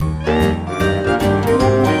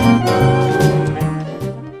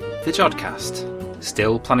JodCast,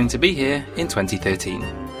 still planning to be here in 2013,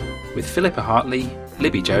 with Philippa Hartley,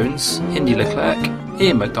 Libby Jones, Indy Leclerc,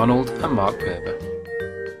 Iain McDonald and Mark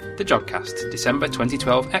Perber. The JodCast, December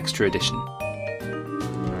 2012 Extra Edition.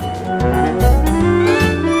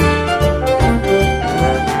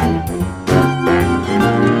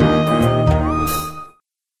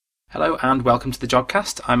 Hello and welcome to the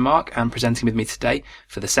JodCast. I'm Mark, and presenting with me today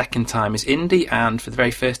for the second time is Indy, and for the very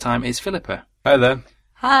first time is Philippa. Hi there.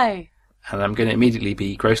 Hi. And I'm going to immediately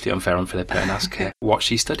be grossly unfair on Philippa and ask her what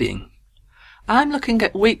she's studying. I'm looking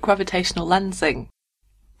at weak gravitational lensing.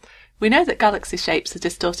 We know that galaxy shapes are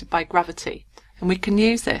distorted by gravity, and we can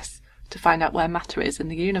use this to find out where matter is in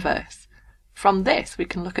the universe. From this, we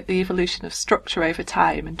can look at the evolution of structure over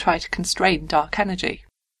time and try to constrain dark energy.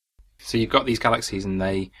 So you've got these galaxies and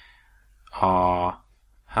they are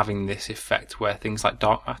having this effect where things like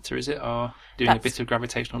dark matter, are doing a bit of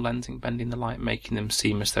gravitational lensing, bending the light, making them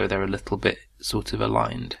seem as though they're a little bit sort of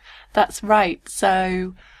aligned. That's right.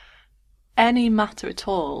 So any matter at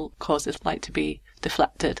all causes light to be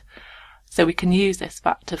deflected. So we can use this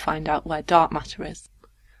fact to find out where dark matter is.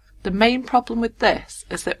 The main problem with this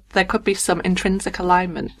is that there could be some intrinsic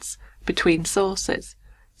alignments between sources.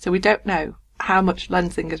 So we don't know how much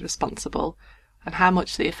lensing is responsible and how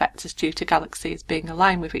much the effect is due to galaxies being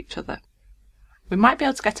aligned with each other. We might be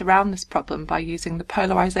able to get around this problem by using the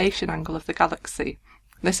polarization angle of the galaxy.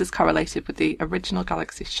 This is correlated with the original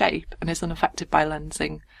galaxy's shape and is unaffected by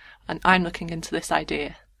lensing, and I'm looking into this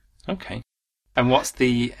idea. Okay. And what's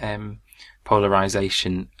the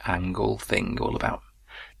polarization angle thing all about?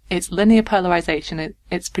 It's linear polarization.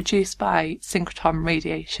 It's produced by synchrotron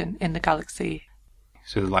radiation in the galaxy.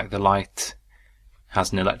 So like the light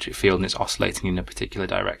has an electric field and it's oscillating in a particular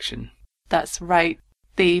direction. That's right.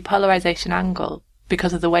 The polarization angle,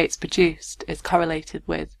 because of the way it's produced, is correlated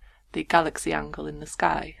with the galaxy angle in the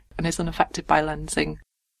sky and is unaffected by lensing.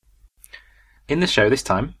 In the show this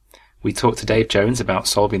time, we talk to Dave Jones about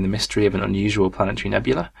solving the mystery of an unusual planetary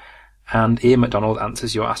nebula, and Iain McDonald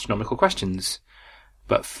answers your astronomical questions.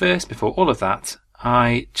 But first, before all of that,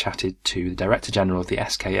 I chatted to the Director General of the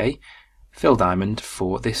SKA, Phil Diamond,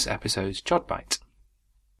 for this episode's JodBite.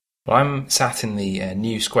 Well, I'm sat in the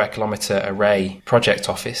new Square Kilometre Array project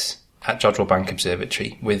office at Jodrell Bank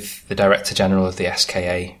Observatory with the Director General of the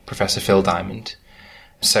SKA, Professor Phil Diamond.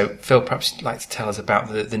 So, Phil, perhaps you'd like to tell us about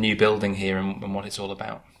the new building here and what it's all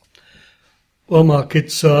about. Well, Mark,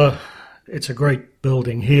 it's a great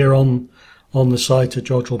building here on the site at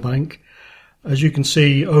Jodrell Bank. As you can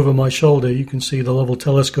see over my shoulder, you can see the Lovell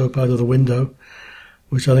telescope out of the window,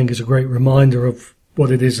 which I think is a great reminder of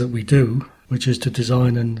what it is that we do, which is to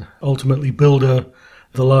design and ultimately build the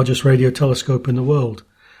largest radio telescope in the world.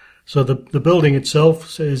 So the building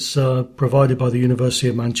itself is provided by the University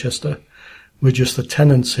of Manchester. We're just the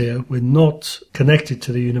tenants here. We're not connected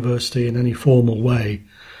to the university in any formal way.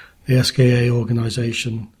 The SKA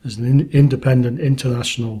organisation is an independent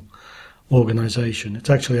international organisation. It's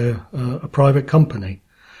actually a private company,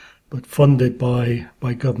 but funded by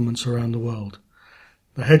governments around the world.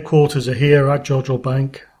 The headquarters are here at Jodrell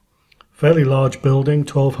Bank. Fairly large building,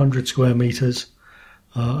 1,200 square metres,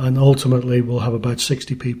 and ultimately we'll have about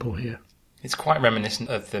 60 people here. It's quite reminiscent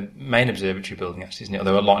of the main observatory building, actually, isn't it?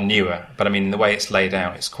 Although a lot newer. But I mean, the way it's laid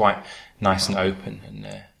out, it's quite nice and open,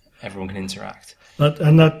 and everyone can interact.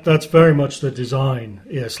 That's very much the design.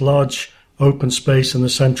 Yes, large open space in the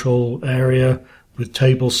central area with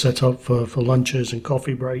tables set up for lunches and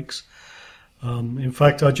coffee breaks. In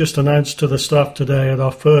fact, I just announced to the staff today at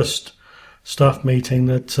our first staff meeting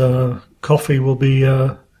that coffee will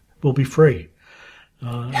be free,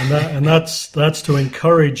 and that's to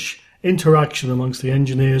encourage interaction amongst the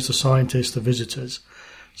engineers, the scientists, the visitors.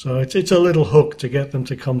 So it's a little hook to get them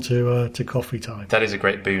to come to coffee time. That is a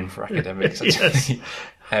great boon for academics. Yes.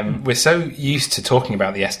 We're so used to talking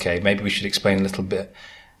about the SK. Maybe we should explain a little bit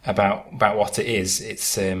about what it is.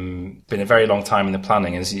 It's been a very long time in the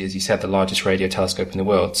planning, as you said, the largest radio telescope in the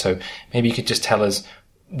world. So maybe you could just tell us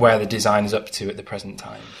where the design is up to at the present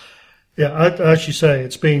time. Yeah, as you say,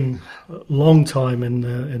 it's been a long time in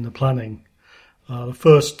the planning. The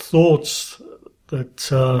first thoughts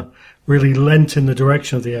that really lent in the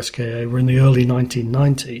direction of the SKA were in the early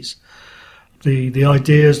 1990s. The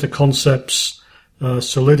ideas, the concepts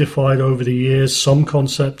solidified over the years. Some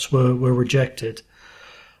concepts were rejected.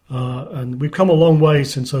 And we've come a long way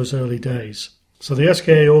since those early days. So the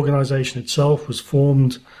SKA organisation itself was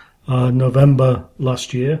formed November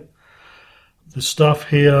last year. The staff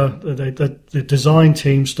here, the design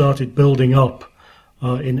team started building up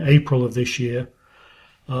in April of this year,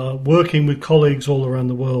 working with colleagues all around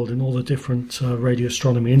the world in all the different radio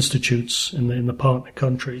astronomy institutes in the partner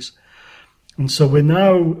countries. And so we're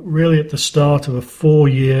now really at the start of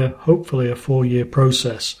hopefully a 4-year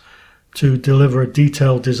process to deliver a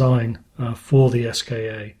detailed design for the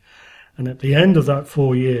SKA. And at the end of that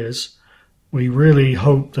 4 years, we really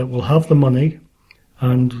hope that we'll have the money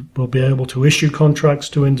and we'll be able to issue contracts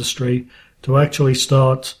to industry to actually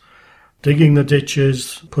start digging the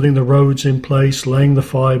ditches, putting the roads in place, laying the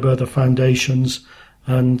fibre, the foundations,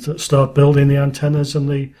 and start building the antennas and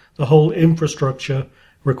the whole infrastructure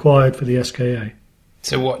required for the SKA.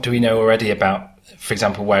 So what do we know already about, for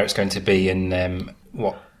example, where it's going to be and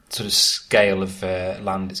what sort of scale of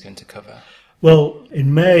land it's going to cover? Well,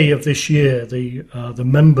 in May of this year, the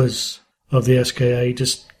members of the SKA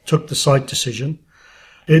just took the site decision.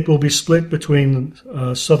 It will be split between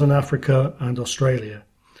Southern Africa and Australia.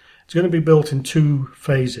 It's going to be built in 2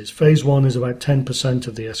 phases. Phase 1 is about 10%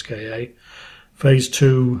 of the SKA. Phase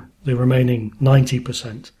 2, the remaining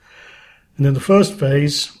 90%. And in the first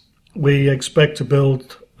phase, we expect to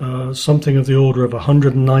build something of the order of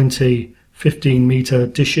 190 15-metre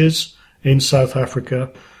dishes in South Africa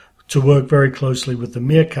to work very closely with the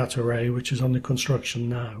Meerkat array, which is under construction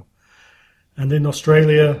now. And in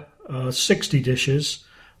Australia, 60 dishes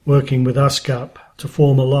working with ASCAP to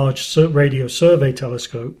form a large radio survey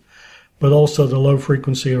telescope, but also the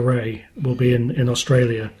low-frequency array will be in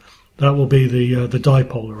Australia. That will be the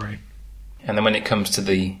dipole array. And then when it comes to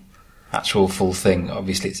the actual full thing,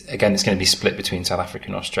 obviously, it's going to be split between South Africa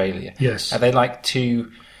and Australia. Yes. Are they like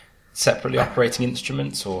 2 separately operating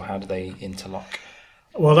instruments, or how do they interlock?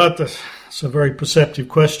 Well, that's a very perceptive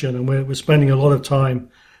question, and we're spending a lot of time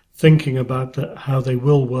thinking about how they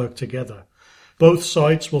will work together. Both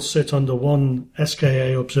sites will sit under one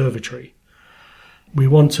SKA observatory. We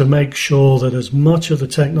want to make sure that as much of the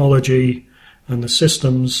technology and the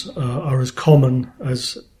systems are as common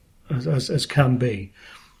as can be.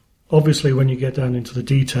 Obviously, when you get down into the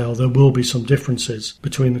detail, there will be some differences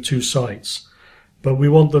between the 2 sites. But we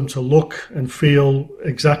want them to look and feel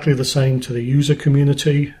exactly the same to the user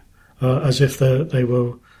community as if they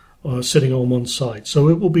were sitting on one site. So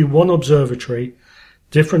it will be one observatory,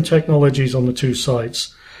 different technologies on the 2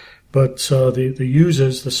 sites, but the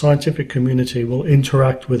users, the scientific community, will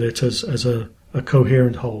interact with it as a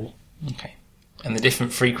coherent whole. Okay. And the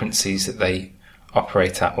different frequencies that they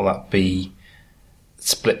operate at, will that be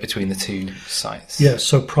split between the 2 sites? Yes,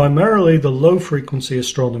 so primarily the low-frequency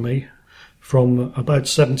astronomy from about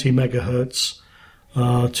 70 megahertz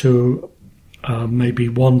to maybe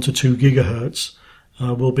 1 to 2 gigahertz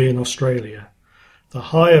will be in Australia. The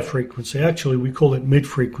higher frequency, actually we call it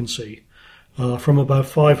mid-frequency, from about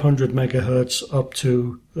 500 megahertz up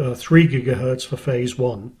to 3 gigahertz for phase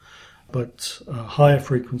 1, but higher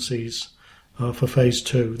frequencies for phase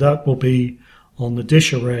 2. That will be on the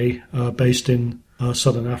dish array based in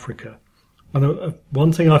Southern Africa. And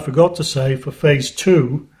one thing I forgot to say, for phase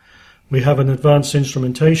 2, we have an advanced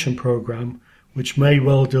instrumentation program which may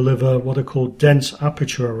well deliver what are called dense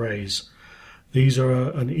aperture arrays. These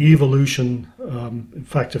are an evolution, in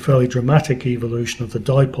fact a fairly dramatic evolution of the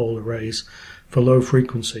dipole arrays for low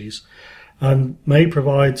frequencies, and may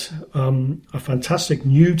provide a fantastic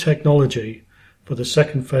new technology for the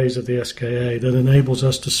second phase of the SKA that enables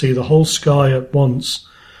us to see the whole sky at once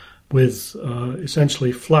with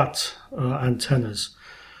essentially flat antennas.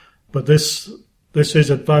 But this is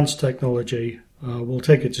advanced technology. We'll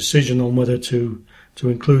take a decision on whether to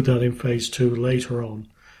include that in phase 2 later on.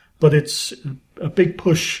 But it's a big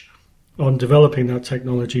push on developing that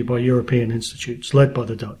technology by European institutes, led by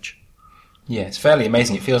the Dutch. Yeah, it's fairly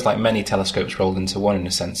amazing. It feels like many telescopes rolled into one in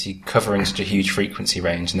a sense. You're covering such a huge frequency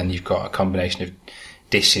range, and then you've got a combination of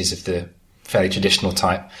dishes of the fairly traditional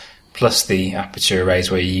type, plus the aperture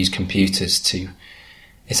arrays where you use computers to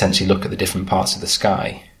essentially look at the different parts of the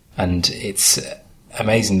sky. And it's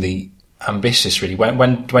amazingly ambitious, really.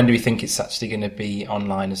 When do we think it's actually going to be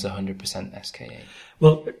online as 100% SKA?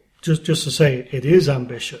 Well, just to say, it is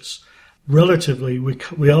ambitious. Relatively,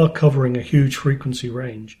 we are covering a huge frequency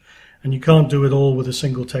range, and you can't do it all with a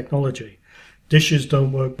single technology. Dishes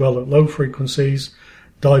don't work well at low frequencies.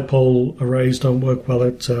 Dipole arrays don't work well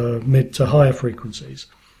at mid to higher frequencies.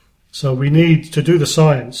 So we need to do the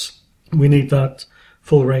science. We need that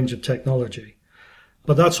full range of technology.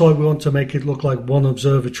 But that's why we want to make it look like one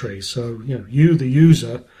observatory. So, you, the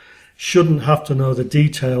user, shouldn't have to know the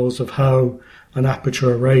details of how an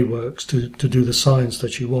aperture array works to do the science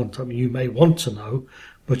that you want. I mean, you may want to know,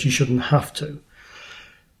 but you shouldn't have to.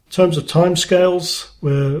 In terms of timescales,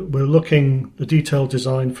 we're looking, the detailed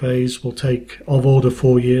design phase will take of order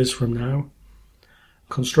 4 years from now.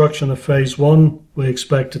 Construction of phase 1 we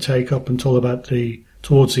expect to take up until about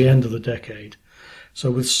towards the end of the decade. So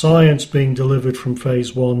with science being delivered from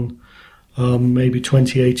phase 1 maybe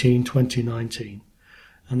 2018, 2019.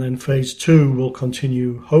 And then phase 2 will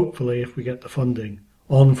continue, hopefully, if we get the funding,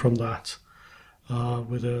 on from that,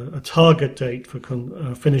 with a target date for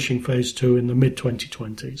finishing phase 2 in the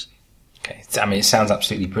mid-2020s. Okay, I mean, it sounds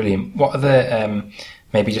absolutely brilliant. What are the,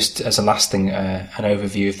 maybe just as a last thing, an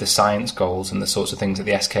overview of the science goals and the sorts of things that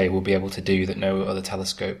the SK will be able to do that no other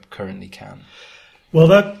telescope currently can? Well,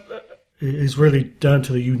 that is really down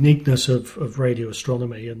to the uniqueness of radio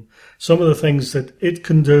astronomy and some of the things that it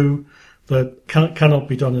can do that cannot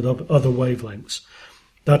be done at other wavelengths.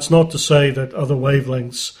 That's not to say that other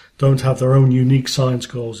wavelengths don't have their own unique science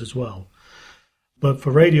goals as well. But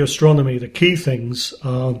for radio astronomy, the key things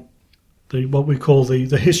are what we call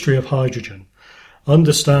the history of hydrogen,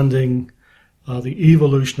 understanding the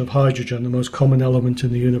evolution of hydrogen, the most common element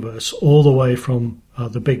in the universe, all the way from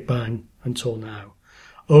the Big Bang until now.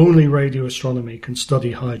 Only radio astronomy can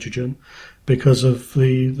study hydrogen because of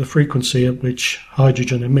the frequency at which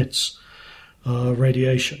hydrogen emits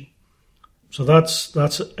radiation. So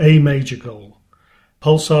that's a major goal.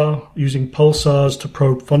 Using pulsars to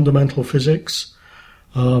probe fundamental physics,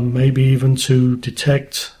 maybe even to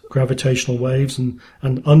detect gravitational waves and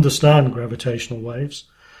understand gravitational waves.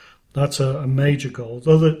 That's a major goal.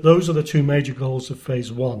 Those are the two major goals of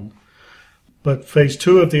phase 1. But phase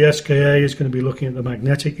 2 of the SKA is going to be looking at the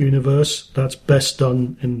magnetic universe. That's best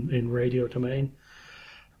done in radio domain.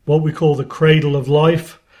 What we call the cradle of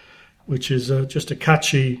life, which is just a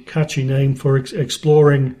catchy name for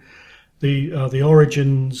exploring the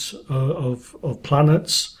origins of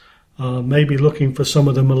planets, maybe looking for some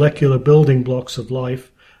of the molecular building blocks of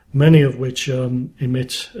life, many of which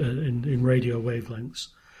emit in radio wavelengths.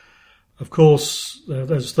 Of course,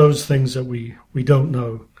 there's those things that we don't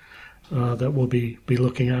know that we'll be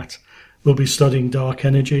looking at. We'll be studying dark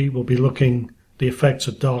energy. We'll be looking the effects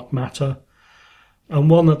of dark matter. And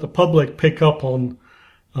one that the public pick up on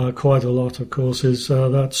quite a lot, of course, is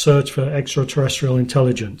that search for extraterrestrial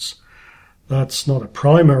intelligence. That's not a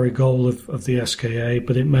primary goal of the SKA,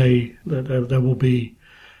 but there will be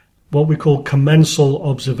what we call commensal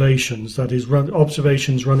observations, that is,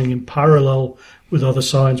 observations running in parallel with other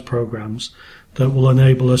science programs that will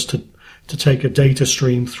enable us to take a data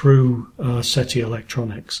stream through SETI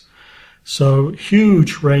electronics. So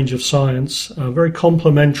huge range of science, very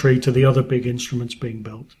complementary to the other big instruments being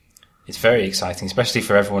built. It's very exciting, especially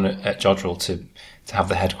for everyone at Jodrell to have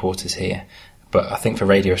the headquarters here. But I think for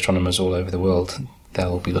radio astronomers all over the world,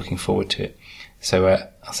 they'll be looking forward to it. So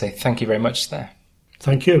I'll say thank you very much there.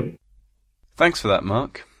 Thank you. Thanks for that,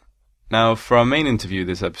 Mark. Now, for our main interview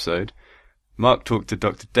this episode, Mark talked to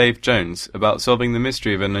Dr. Dave Jones about solving the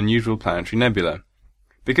mystery of an unusual planetary nebula.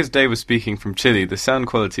 Because Dave was speaking from Chile, the sound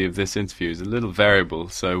quality of this interview is a little variable,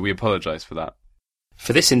 so we apologise for that.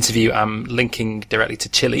 For this interview, I'm linking directly to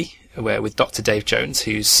Chile, with Dr. Dave Jones,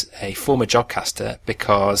 who's a former Jodcaster,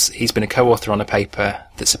 because he's been a co-author on a paper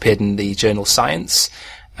that's appeared in the journal Science,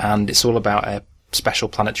 and it's all about a special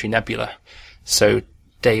planetary nebula. So,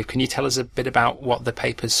 Dave, can you tell us a bit about what the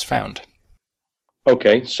paper's found?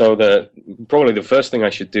 Okay, so probably the first thing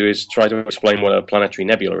I should do is try to explain what a planetary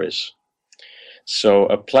nebula is. So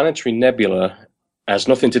a planetary nebula has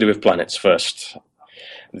nothing to do with planets first.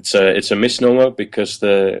 It's a misnomer because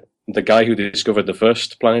the guy who discovered the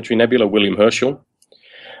first planetary nebula, William Herschel,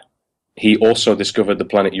 he also discovered the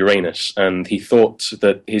planet Uranus, and he thought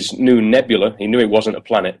that his new nebula, he knew it wasn't a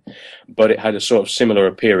planet, but it had a sort of similar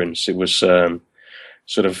appearance. It was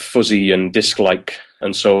sort of fuzzy and disc-like,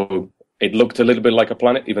 and so it looked a little bit like a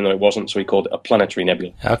planet, even though it wasn't, so he called it a planetary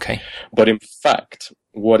nebula. Okay. But in fact,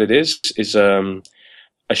 what it is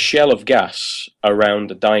a shell of gas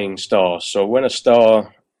around a dying star. So when a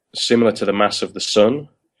star, similar to the mass of the sun,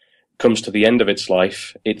 comes to the end of its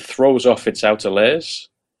life, it throws off its outer layers,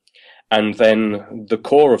 and then the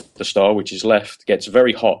core of the star, which is left, gets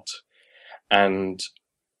very hot and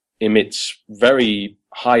emits very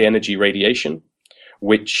high energy radiation,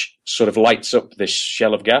 which sort of lights up this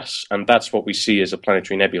shell of gas, and that's what we see as a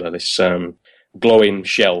planetary nebula, this glowing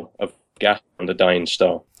shell of gas on the dying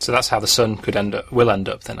star. So that's how the sun will end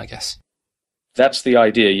up then, I guess. That's the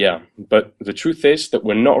idea, yeah. But the truth is that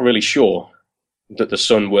we're not really sure that the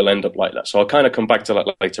sun will end up like that. So I'll kind of come back to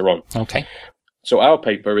that later on. Okay. So our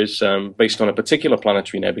paper is based on a particular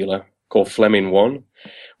planetary nebula called Fleming 1,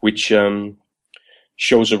 which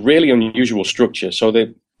shows a really unusual structure. So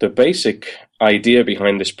the basic idea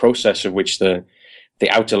behind this process of which the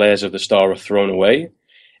outer layers of the star are thrown away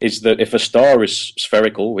is that if a star is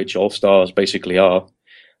spherical, which all stars basically are,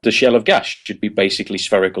 the shell of gas should be basically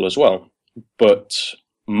spherical as well. But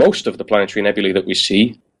most of the planetary nebulae that we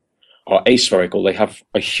see are aspherical. They have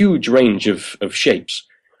a huge range of shapes,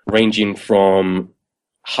 ranging from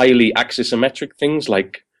highly axisymmetric things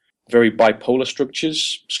like very bipolar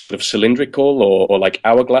structures, sort of cylindrical or like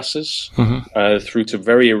hourglasses, through to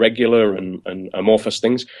very irregular and amorphous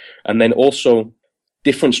things. And then also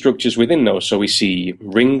different structures within those. So we see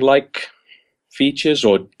ring-like features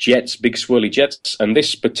or jets, big swirly jets. And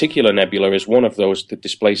this particular nebula is one of those that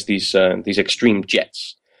displays these extreme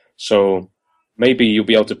jets. So maybe you'll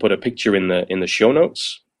be able to put a picture in the show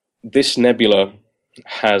notes. This nebula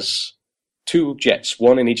has two jets,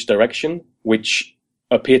 one in each direction, which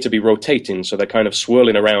appear to be rotating, so they're kind of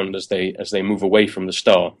swirling around as they move away from the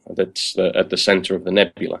star that's at the center of the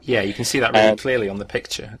nebula. Yeah, you can see that really clearly on the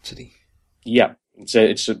picture, actually. Yeah,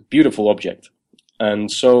 it's a beautiful object.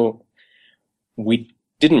 And so we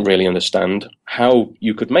didn't really understand how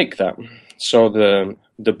you could make that. So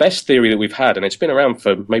the best theory that we've had, and it's been around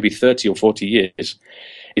for maybe 30 or 40 years,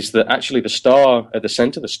 is that actually the star at the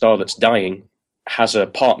center, the star that's dying, has a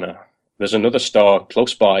partner. There's another star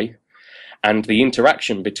close by, and the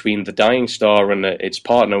interaction between the dying star and its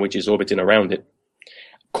partner, which is orbiting around it,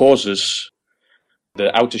 causes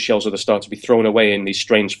the outer shells of the star to be thrown away in these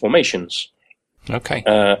strange formations. Okay.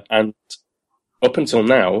 And up until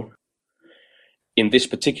now, in this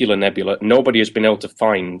particular nebula, nobody has been able to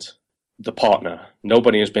find the partner.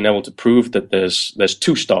 Nobody has been able to prove that there's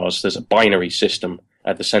two stars, there's a binary system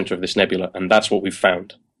at the center of this nebula, and that's what we've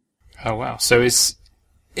found. Oh, wow. So is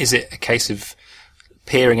it a case of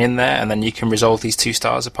peering in there and then you can resolve these two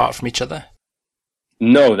stars apart from each other?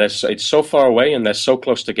 No, it's so far away and they're so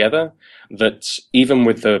close together that even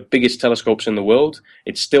with the biggest telescopes in the world,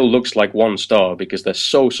 it still looks like one star because they're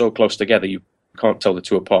so close together you can't tell the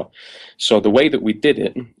two apart. So the way that we did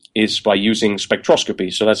it is by using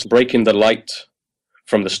spectroscopy. So that's breaking the light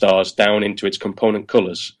from the stars down into its component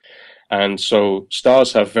colors. And so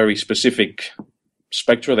stars have very specific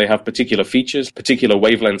spectra. They have particular features, particular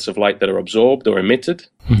wavelengths of light that are absorbed or emitted.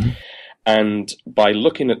 Mm-hmm. And by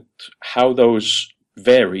looking at how those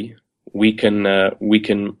vary, we can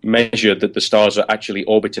measure that the stars are actually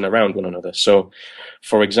orbiting around one another. So,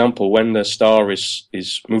 for example, when the star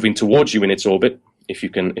is moving towards you in its orbit, if you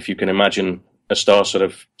can imagine a star sort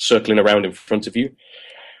of circling around in front of you,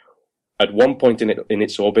 at one point in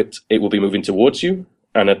its orbit, it will be moving towards you,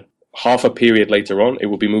 and at half a period later on, it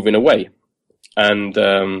will be moving away. And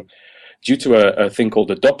due to a thing called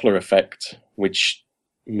the Doppler effect, which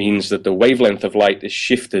means that the wavelength of light is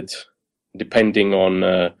shifted depending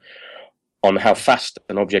on how fast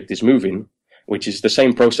an object is moving, which is the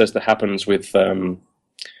same process that happens with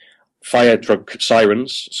fire truck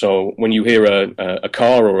sirens. So when you hear a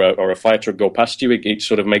car or a fire truck go past you, it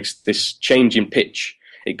sort of makes this change in pitch.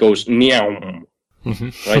 It goes meow,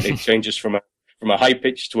 right? It changes from a high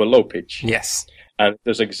pitch to a low pitch. Yes. And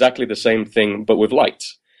there's exactly the same thing, but with light.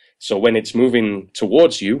 So when it's moving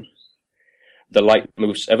towards you, the light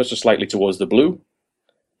moves ever so slightly towards the blue.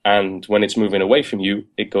 And when it's moving away from you,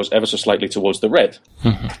 it goes ever so slightly towards the red.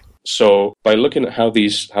 Mm-hmm. So by looking at how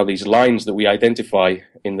these lines that we identify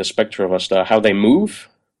in the spectra of our star, how they move,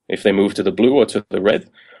 if they move to the blue or to the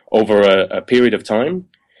red, over a period of time,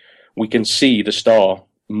 we can see the star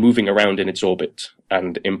moving around in its orbit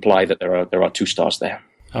and imply that there are two stars there.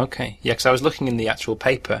 Okay, yeah, because I was looking in the actual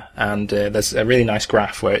paper, and there's a really nice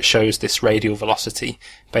graph where it shows this radial velocity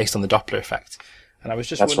based on the Doppler effect. And I was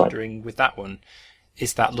just wondering, with that one,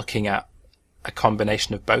 is that looking at a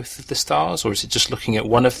combination of both of the stars, or is it just looking at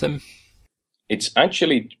one of them? It's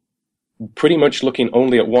actually pretty much looking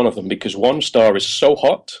only at one of them, because one star is so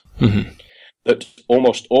hot that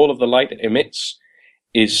almost all of the light it emits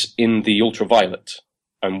is in the ultraviolet.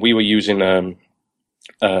 And we were using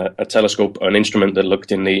a telescope, an instrument that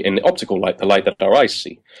looked in the optical light, the light that our eyes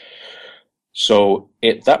see. So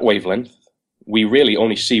at that wavelength, we really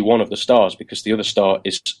only see one of the stars because the other star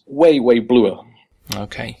is way bluer.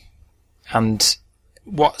 Okay. And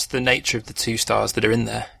what's the nature of the two stars that are in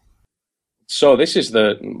there? So this is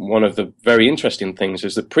one of the very interesting things,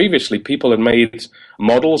 is that previously people had made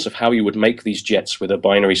models of how you would make these jets with a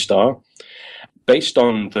binary star. Based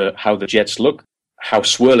on how the jets look, how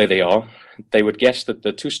swirly they are, they would guess that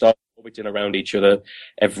the two stars are orbiting around each other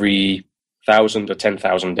every 1,000 or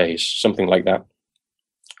 10,000 days, something like that.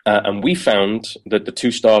 And we found that the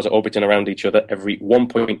two stars are orbiting around each other every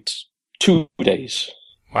 1.2 days.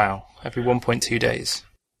 Wow, every 1.2 days.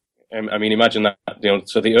 I mean, imagine that.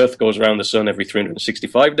 So the Earth goes around the Sun every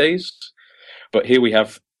 365 days, but here we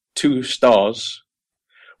have two stars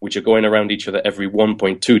which are going around each other every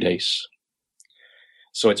 1.2 days.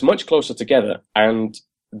 So it's much closer together, and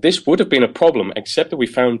this would have been a problem, except that we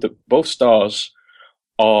found that both stars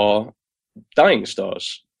are dying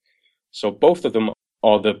stars. So both of them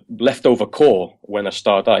or the leftover core when a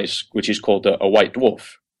star dies, which is called a white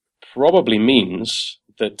dwarf, probably means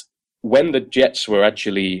that when the jets were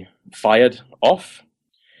actually fired off,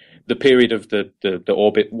 the period of the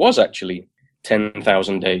orbit was actually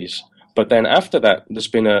 10,000 days. But then after that, there's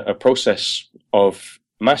been a process of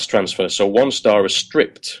mass transfer. So one star has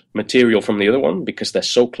stripped material from the other one because they're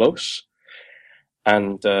so close,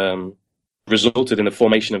 and resulted in the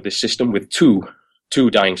formation of this system with two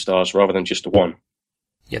dying stars rather than just one.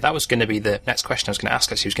 Yeah, that was going to be the next question I was going to ask.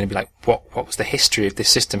 Actually, was going to be like, what was the history of this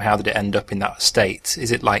system? How did it end up in that state?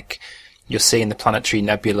 Is it like you're seeing the planetary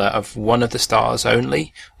nebula of one of the stars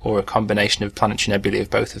only, or a combination of planetary nebulae of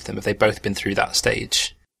both of them? Have they both been through that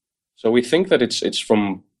stage? So we think that it's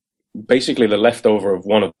from basically the leftover of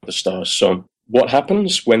one of the stars. So what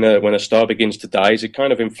happens when a star begins to die is it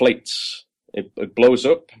kind of inflates. It blows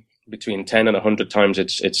up between 10 and 100 times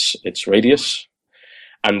its radius.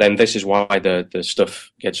 And then this is why the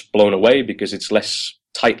stuff gets blown away, because it's less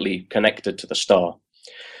tightly connected to the star.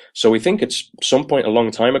 So we think it's some point a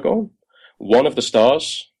long time ago, one of the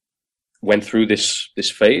stars went through this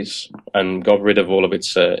phase and got rid of all of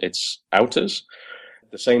its outers.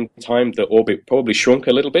 At the same time, the orbit probably shrunk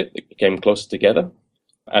a little bit. It became closer together.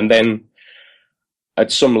 And then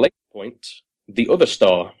at some later point, the other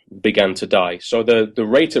star began to die. So the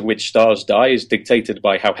rate at which stars die is dictated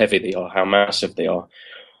by how heavy they are, how massive they are.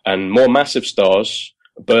 And more massive stars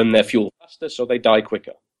burn their fuel faster, so they die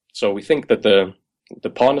quicker. So we think that the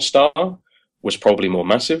partner star was probably more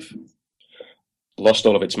massive, lost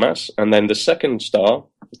all of its mass. And then the second star,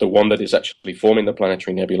 the one that is actually forming the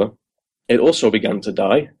planetary nebula, it also began to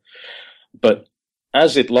die. But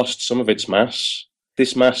as it lost some of its mass,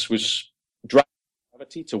 this mass was dragged by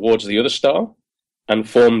gravity towards the other star and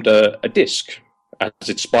formed a disk as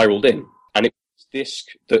it spiraled in. And it was this disk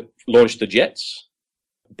that launched the jets.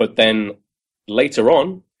 But then later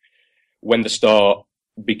on, when the star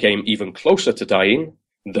became even closer to dying,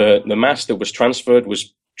 the mass that was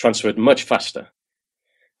transferred much faster.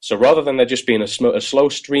 So rather than there just being a slow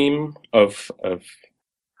stream of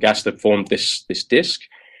gas that formed this disk,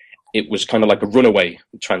 it was kind of like a runaway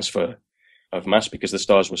transfer of mass because the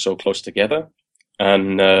stars were so close together.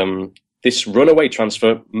 And this runaway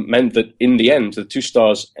transfer meant that in the end, the two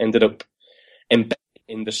stars ended up embedded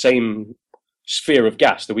in the same sphere of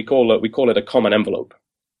gas that we call it a common envelope.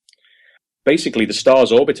 Basically, the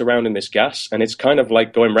stars orbit around in this gas, and it's kind of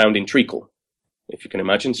like going round in treacle, if you can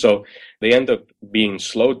imagine. So they end up being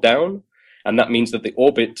slowed down, and that means that the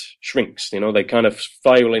orbit shrinks. They kind of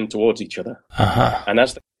spiral in towards each other. Uh-huh. And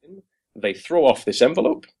as they throw off this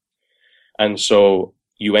envelope, and so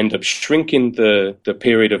you end up shrinking the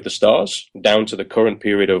period of the stars down to the current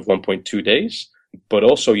period of 1.2 days, but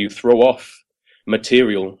also you throw off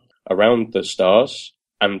material around the stars,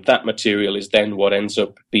 and that material is then what ends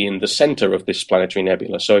up being the center of this planetary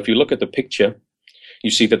nebula. So if you look at the picture,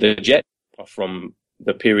 you see that the jets are from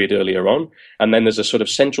the period earlier on, and then there's a sort of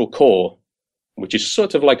central core, which is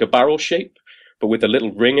sort of like a barrel shape, but with a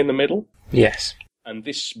little ring in the middle. Yes. And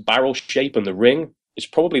this barrel shape and the ring is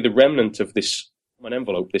probably the remnant of this common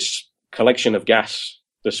envelope, this collection of gas,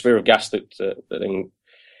 the sphere of gas that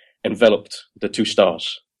enveloped the two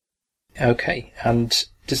stars. Okay, and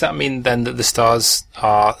does that mean then that the stars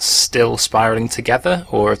are still spiraling together,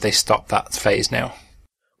 or have they stopped that phase now?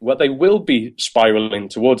 Well, they will be spiraling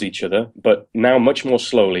towards each other, but now much more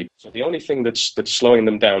slowly. So the only thing that's slowing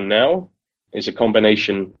them down now is a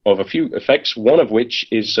combination of a few effects, one of which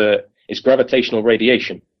is gravitational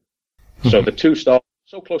radiation. So the two stars are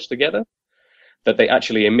so close together that they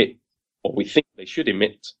actually emit, or we think they should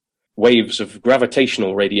emit, waves of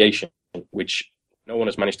gravitational radiation, which no one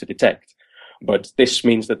has managed to detect. But this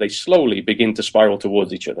means that they slowly begin to spiral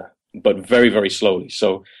towards each other, but very, very slowly.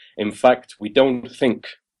 So, in fact, we don't think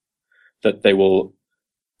that they will,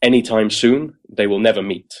 anytime soon, they will never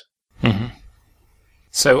meet. Mm-hmm.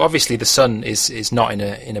 So, obviously, the sun is not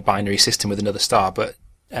in a binary system with another star, but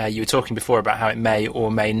you were talking before about how it may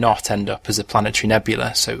or may not end up as a planetary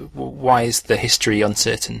nebula. So, why is the history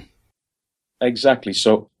uncertain? Exactly.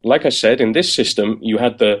 So, like I said, in this system, you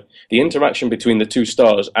had the interaction between the two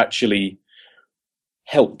stars actually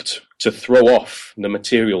helped to throw off the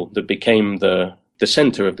material that became the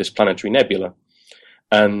center of this planetary nebula.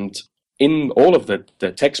 And in all of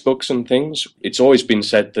the textbooks and things, it's always been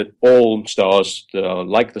said that all stars that are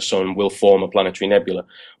like the sun will form a planetary nebula.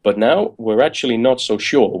 But now we're actually not so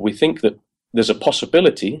sure. We think that there's a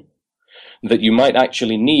possibility that you might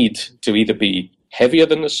actually need to either be heavier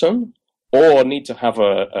than the sun or need to have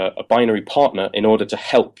a binary partner in order to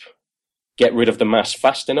help get rid of the mass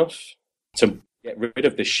fast enough, to get rid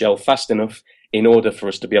of this shell fast enough in order for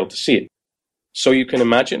us to be able to see it. So you can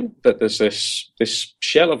imagine that there's this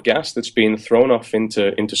shell of gas that's being thrown off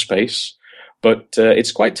into space, but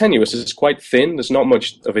it's quite tenuous. It's quite thin. There's not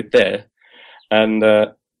much of it there, and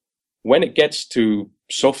when it gets to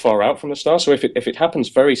so far out from the star, so if it happens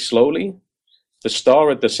very slowly, the star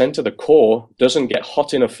at the center, the core, doesn't get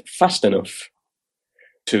hot enough, fast enough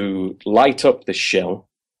to light up the shell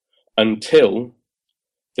until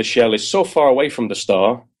the shell is so far away from the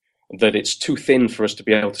star that it's too thin for us to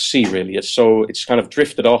be able to see, really. It's kind of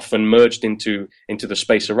drifted off and merged into the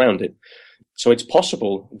space around it. So it's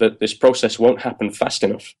possible that this process won't happen fast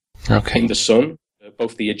enough. Okay. In the sun,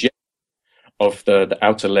 both the ejection of the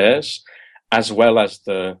outer layers, as well as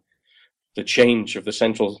the change of the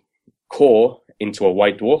central core into a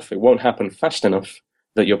white dwarf, it won't happen fast enough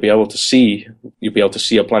that you'll be able to see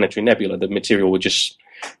a planetary nebula. The material will just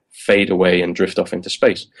fade away and drift off into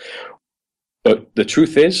space. But the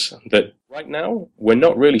truth is that right now we're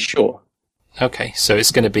not really sure. Okay, so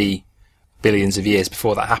it's going to be billions of years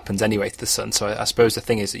before that happens anyway to the sun. So I suppose the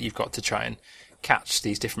thing is that you've got to try and catch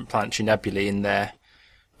these different planetary nebulae in their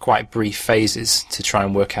quite brief phases to try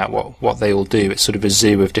and work out what they all do. It's sort of a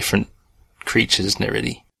zoo of different creatures, isn't it,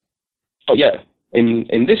 really? Oh, yeah.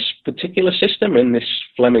 In this particular system, in this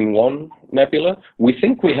Fleming 1 nebula, we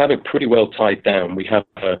think we have it pretty well tied down. We have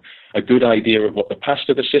a good idea of what the past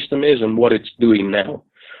of the system is and what it's doing now.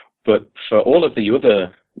 But for all of the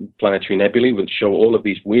other planetary nebulae, which show all of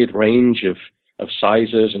these weird range of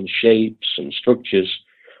sizes and shapes and structures,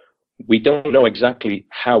 we don't know exactly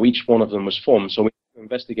how each one of them was formed. So we have to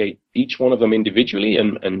investigate each one of them individually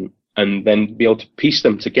and then be able to piece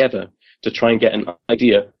them together to try and get an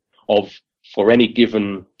idea of, for any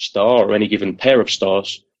given star or any given pair of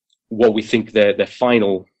stars, what we think their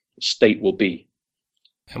final state will be.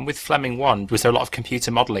 And with Fleming 1, was there a lot of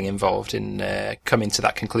computer modelling involved in coming to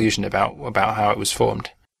that conclusion about how it was formed?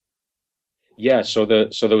 Yeah, so there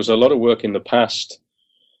was a lot of work in the past.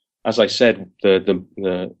 As I said,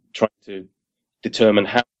 the trying to determine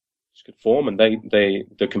how it could form, and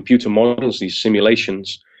the computer models, these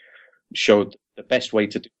simulations, showed the best way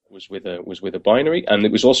to do it was with a binary, and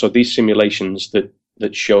it was also these simulations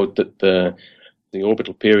that showed that the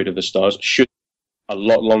orbital period of the stars should be a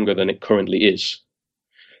lot longer than it currently is.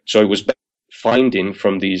 So it was finding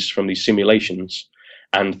from these simulations,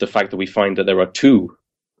 and the fact that we find that there are two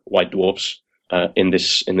white dwarfs in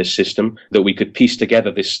this system, that we could piece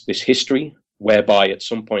together this history whereby at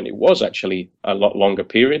some point it was actually a lot longer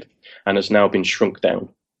period and has now been shrunk down.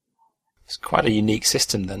 It's quite a unique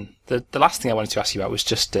system then. The last thing I wanted to ask you about was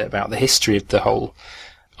just about the history of the whole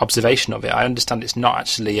observation of it. I understand it's not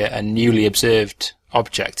actually a newly observed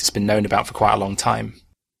object. It's been known about for quite a long time.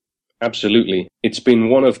 Absolutely. It's been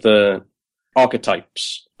one of the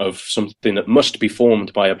archetypes of something that must be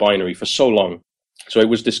formed by a binary for so long. So it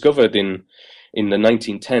was discovered in the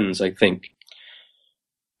 1910s, I think.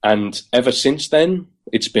 And ever since then,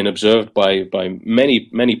 it's been observed by many,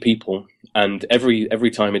 many people. And every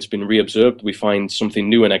time it's been reobserved, we find something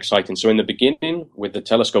new and exciting. So in the beginning, with the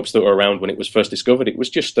telescopes that were around when it was first discovered,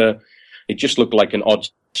 it just looked like an odd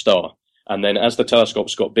star. And then as the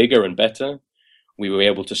telescopes got bigger and better, we were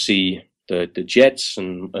able to see the jets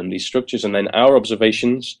and these structures. And then our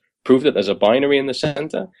observations prove that there's a binary in the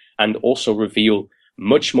center and also reveal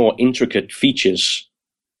much more intricate features,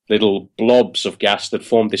 little blobs of gas that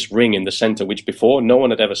form this ring in the center, which before no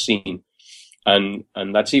one had ever seen. And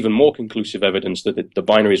that's even more conclusive evidence that the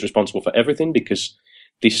binary is responsible for everything, because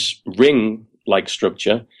this ring-like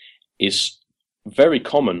structure is very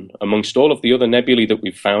common amongst all of the other nebulae that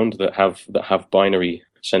we've found that have binary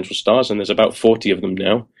central stars, and there's about 40 of them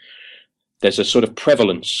now. There's a sort of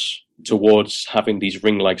prevalence towards having these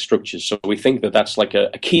ring-like structures. So we think that that's like a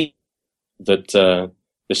key that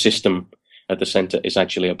the system at the center is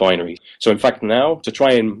actually a binary. So in fact now, to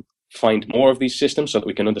try and find more of these systems so that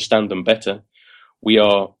we can understand them better, we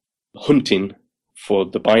are hunting for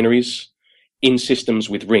the binaries in systems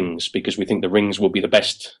with rings, because we think the rings will be the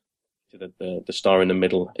best. The star in the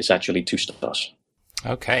middle is actually two stars.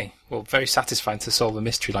 Okay, well, very satisfying to solve a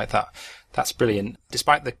mystery like that. That's brilliant.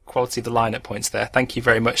 Despite the quality of the line-up points there, thank you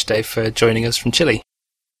very much, Dave, for joining us from Chile.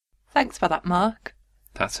 Thanks for that, Mark.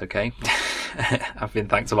 That's okay. I've been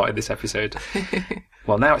thanked a lot in this episode.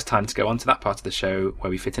 Well, now it's time to go on to that part of the show where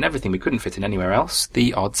we fit in everything we couldn't fit in anywhere else,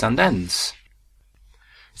 the odds and ends.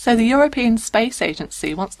 So the European Space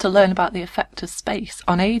Agency wants to learn about the effect of space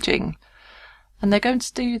on ageing. And they're going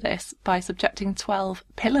to do this by subjecting 12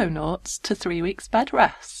 pillonauts to 3 weeks bed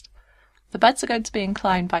rest. The beds are going to be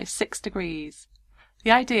inclined by 6 degrees.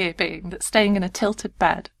 The idea being that staying in a tilted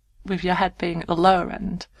bed, with your head being at the lower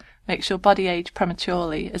end, makes your body age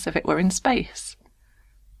prematurely as if it were in space.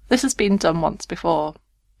 This has been done once before.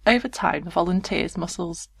 Over time, the volunteers'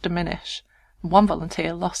 muscles diminish. One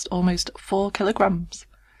volunteer lost almost 4 kilograms.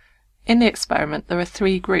 In the experiment, there are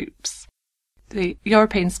 3 groups. The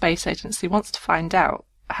European Space Agency wants to find out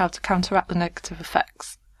how to counteract the negative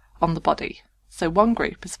effects on the body. So one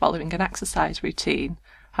group is following an exercise routine,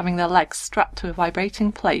 having their legs strapped to a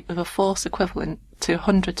vibrating plate with a force equivalent to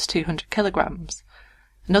 100 to 200 kilograms.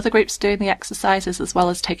 Another group's doing the exercises as well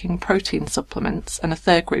as taking protein supplements, and a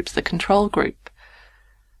third group's the control group.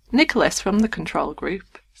 Nicholas from the control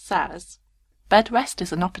group says, "Bed rest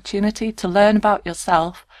is an opportunity to learn about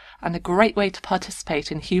yourself and a great way to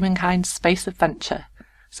participate in humankind's space adventure."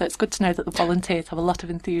 So it's good to know that the volunteers have a lot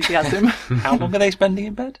of enthusiasm. How long are they spending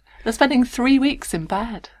in bed? They're spending 3 weeks in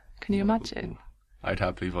bed. Can you imagine? I'd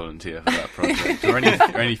happily volunteer for that project,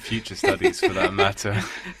 or any future studies for that matter.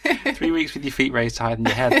 3 weeks with your feet raised higher than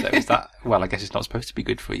your head, though. Is that, well, I guess it's not supposed to be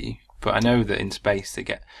good for you. But I know that in space they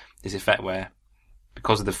get this effect where,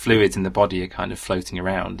 because of the fluids in the body are kind of floating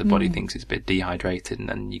around, the body thinks it's a bit dehydrated, and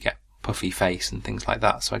then you get puffy face and things like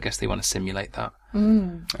that. So I guess they want to simulate that.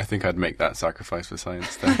 I think I'd make that sacrifice for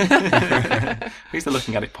science, though. At least they're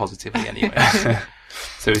looking at it positively anyway.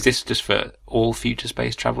 So is this just for all future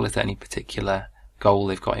space travel? Is there any particular goal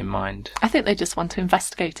they've got in mind? I think they just want to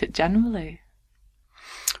investigate it generally.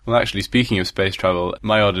 Well, actually, speaking of space travel,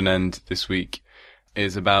 my odd and end this week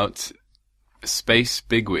is about space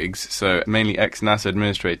bigwigs, so mainly ex-NASA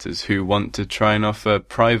administrators who want to try and offer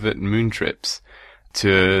private moon trips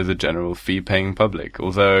to the general fee-paying public.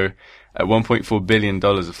 Although at $1.4 billion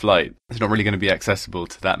a flight, it's not really going to be accessible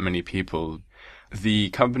to that many people.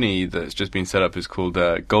 The company that's just been set up is called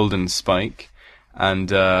Golden Spike, and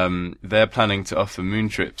they're planning to offer moon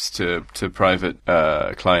trips to private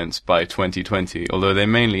clients by 2020, although they're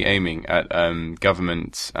mainly aiming at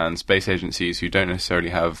governments and space agencies who don't necessarily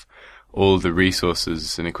have all the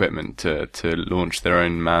resources and equipment to launch their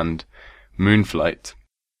own manned moon flight.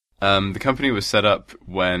 The company was set up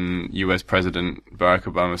when US President Barack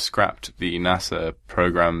Obama scrapped the NASA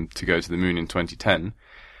program to go to the moon in 2010.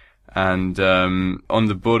 And on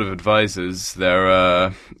the board of advisors, there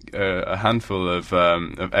are a handful of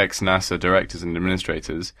ex-NASA directors and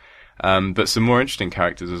administrators, but some more interesting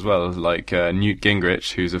characters as well, like Newt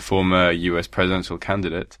Gingrich, who's a former US presidential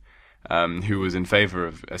candidate, who was in favor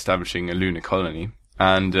of establishing a lunar colony.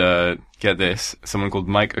 And get this, someone called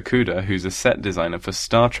Mike Okuda, who's a set designer for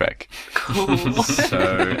Star Trek. Cool.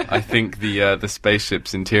 So I think the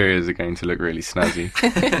spaceship's interiors are going to look really snazzy.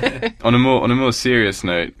 On a more serious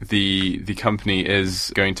note, the company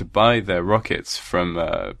is going to buy their rockets from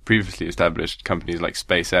previously established companies like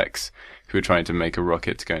SpaceX, who are trying to make a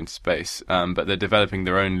rocket to go into space. But they're developing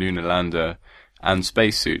their own lunar lander and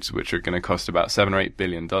spacesuits, which are going to cost about $7 or $8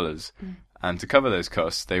 billion. And to cover those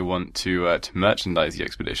costs, they want to merchandise the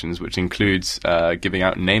expeditions, which includes giving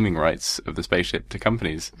out naming rights of the spaceship to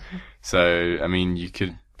companies. So, I mean, you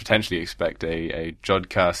could potentially expect a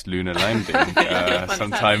Jodcast lunar landing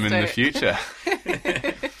sometime in the future.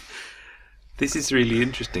 This is really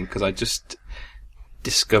interesting because I just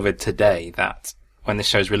discovered today that when this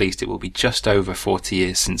show's released, it will be just over 40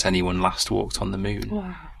 years since anyone last walked on the moon.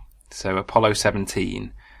 Wow. So Apollo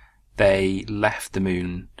 17, they left the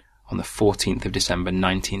moon on the 14th of December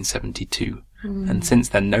 1972. And since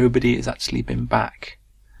then, nobody has actually been back.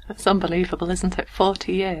 That's unbelievable, isn't it?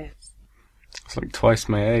 40 years. It's like twice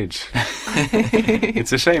my age.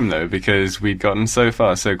 It's a shame, though, because we'd gotten so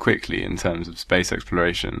far so quickly in terms of space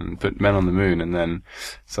exploration and put men on the moon, and then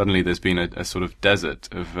suddenly there's been a sort of desert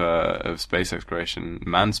of space exploration,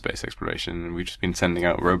 manned space exploration, and we've just been sending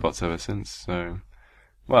out robots ever since. So,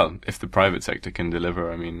 well, if the private sector can deliver,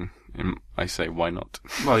 I mean, I say, why not?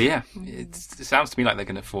 Well, yeah. It sounds to me like they're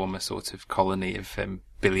going to form a sort of colony of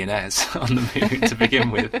billionaires on the moon to begin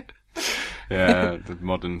with. Yeah, the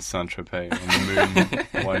modern Saint-Tropez on the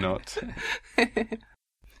moon. Why not?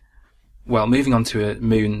 Well, moving on to a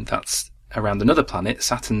moon that's around another planet,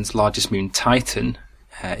 Saturn's largest moon, Titan,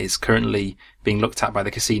 is currently being looked at by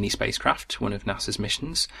the Cassini spacecraft, one of NASA's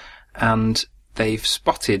missions, and they've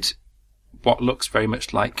spotted what looks very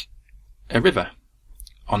much like a river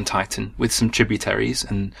on Titan, with some tributaries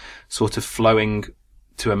and sort of flowing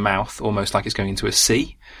to a mouth, almost like it's going into a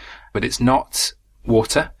sea. But it's not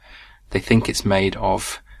water. They think it's made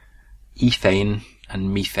of ethane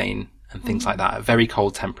and methane and things like that at very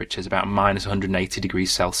cold temperatures, about minus 180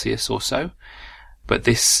 degrees Celsius or so. But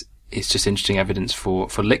this is just interesting evidence for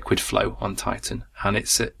liquid flow on Titan. And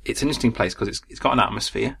it's an interesting place because it's got an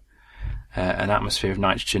atmosphere of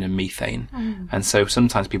nitrogen and methane. And so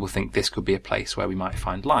sometimes people think this could be a place where we might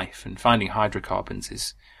find life, and finding hydrocarbons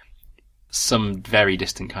is some very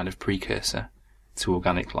distant kind of precursor to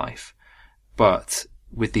organic life. But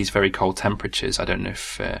with these very cold temperatures, I don't know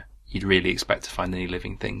if you'd really expect to find any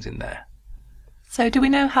living things in there. So do we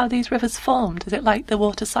know how these rivers formed? Is it like the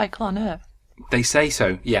water cycle on Earth? They say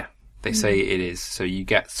so, yeah. They say it is. So you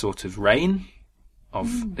get sort of rain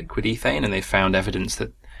of liquid ethane, and they found evidence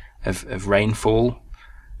that of rainfall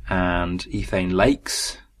and ethane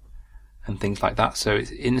lakes and things like that. So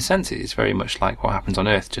in a sense, it's very much like what happens on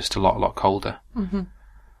Earth, just a lot colder. Mm-hmm.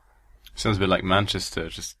 Sounds a bit like Manchester,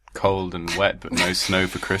 just cold and wet, but no snow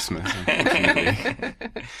for Christmas.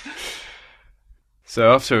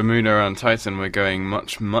 So after a moon around Titan, we're going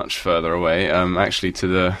much further away, actually to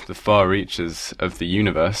the far reaches of the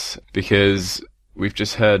universe, because we've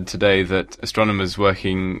just heard today that astronomers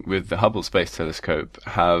working with the Hubble Space Telescope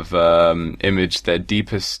have imaged their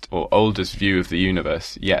deepest or oldest view of the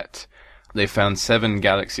universe yet. They found 7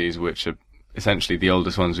 galaxies, which are essentially the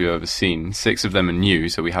oldest ones we've ever seen. 6 of them are new,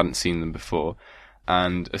 so we hadn't seen them before.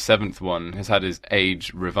 And a 7th one has had its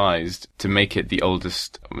age revised to make it the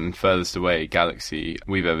oldest and furthest away galaxy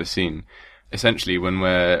we've ever seen. Essentially, when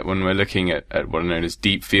we're looking at what are known as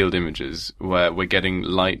deep field images, where we're getting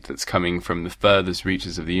light that's coming from the furthest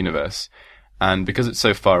reaches of the universe, and because it's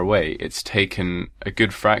so far away, it's taken a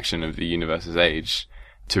good fraction of the universe's age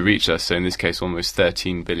to reach us, so in this case almost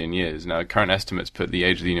 13 billion years. Now, current estimates put the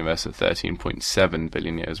age of the universe at 13.7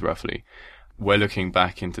 billion years, roughly. We're looking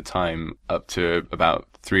back into time up to about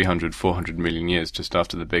 300, 400 million years just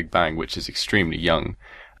after the Big Bang, which is extremely young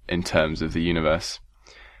in terms of the universe.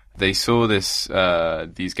 They saw these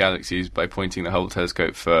galaxies by pointing the Hubble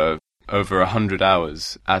telescope for over 100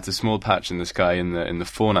 hours at a small patch in the sky in the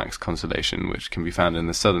Fornax constellation, which can be found in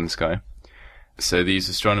the southern sky. So these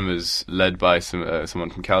astronomers, led by someone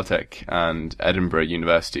from Caltech and Edinburgh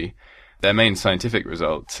University, their main scientific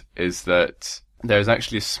result is that there is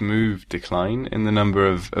actually a smooth decline in the number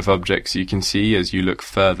of objects you can see as you look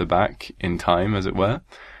further back in time, as it were.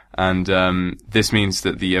 And this means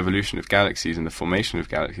that the evolution of galaxies and the formation of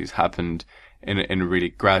galaxies happened in a really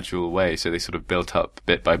gradual way. So they sort of built up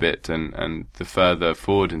bit by bit, and the further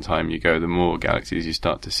forward in time you go, the more galaxies you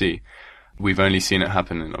start to see. We've only seen it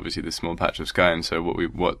happen in obviously this small patch of sky, and so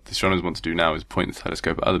what the astronomers want to do now is point the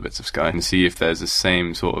telescope at other bits of sky and see if there's the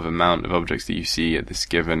same sort of amount of objects that you see at this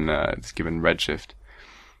given redshift.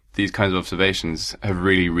 These kinds of observations have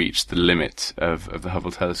really reached the limit of the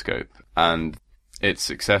Hubble telescope, and its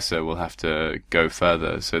successor will have to go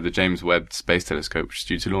further. So the James Webb Space Telescope, which is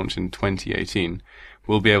due to launch in 2018,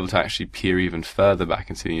 will be able to actually peer even further back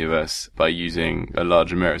into the universe by using a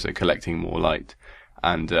larger mirror, so collecting more light,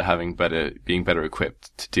 and being better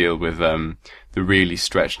equipped to deal with the really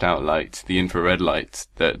stretched out light, the infrared light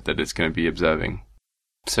that it's going to be observing.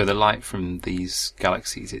 So the light from these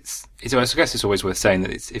galaxies, I guess it's always worth saying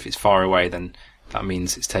that if it's far away, then that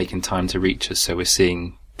means it's taken time to reach us. So we're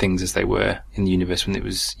seeing things as they were in the universe when it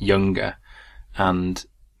was younger, and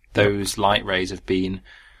those light rays have been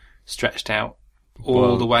stretched out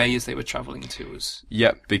all the way as they were travelling to us.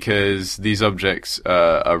 Yep, because these objects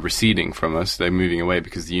are receding from us. They're moving away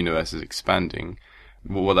because the universe is expanding.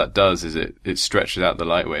 What that does is it stretches out the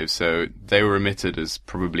light waves. So they were emitted as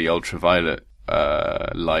probably ultraviolet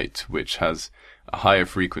light, which has a higher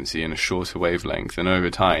frequency and a shorter wavelength. And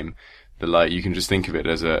over time, the light, you can just think of it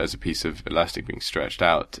as a piece of elastic being stretched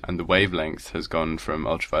out. And the wavelength has gone from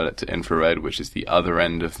ultraviolet to infrared, which is the other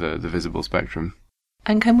end of the visible spectrum.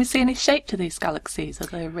 And can we see any shape to these galaxies? Are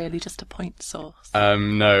they really just a point source?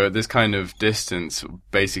 No, at this kind of distance,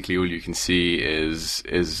 basically all you can see is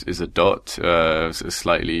a dot, a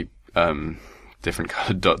slightly different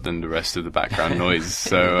coloured dot than the rest of the background noise.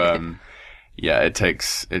 So yeah, it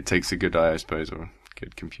takes a good eye, I suppose, or a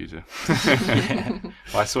good computer. Yeah.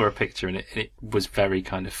 Well, I saw a picture and it was very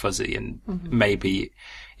kind of fuzzy, and maybe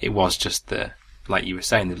it was just like you were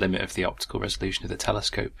saying, the limit of the optical resolution of the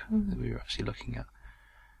telescope that we were actually looking at.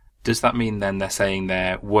 Does that mean then they're saying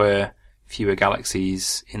there were fewer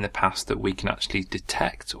galaxies in the past that we can actually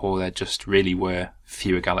detect, or there just really were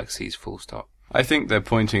fewer galaxies, full stop? I think they're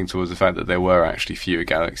pointing towards the fact that there were actually fewer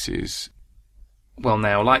galaxies. Well,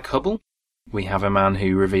 now, like Hubble, we have a man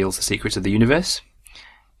who reveals the secrets of the universe.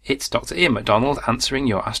 It's Dr. Iain McDonald answering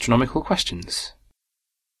your astronomical questions.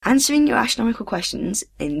 Answering your astronomical questions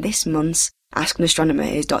in this month's Ask an Astronomer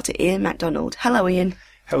is Dr. Iain McDonald. Hello, Iain.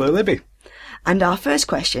 Hello, Libby. And our first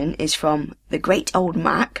question is from the great old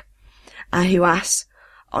Mac, who asks,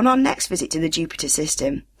 on our next visit to the Jupiter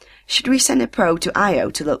system, should we send a probe to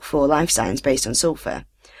Io to look for life signs based on sulfur?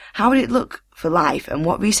 How would it look for life, and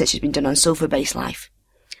what research has been done on sulfur-based life?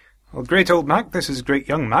 Well, great old Mac, this is great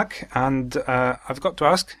young Mac, and I've got to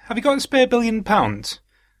ask, have you got a spare £1 billion?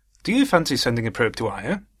 Do you fancy sending a probe to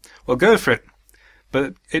Io? Well, go for it.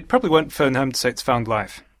 but it probably won't phone home to say it's found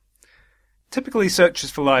life. Typically,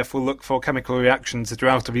 searchers for life will look for chemical reactions that are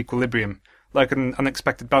out of equilibrium, like an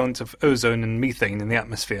unexpected balance of ozone and methane in the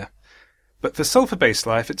atmosphere. But for sulfur-based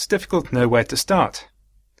life, it's difficult to know where to start.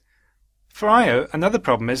 For Io, another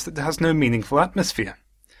problem is that it has no meaningful atmosphere.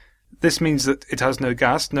 This means that it has no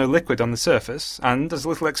gas, no liquid on the surface, and, as a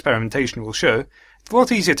little experimentation will show, it's a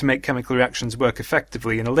lot easier to make chemical reactions work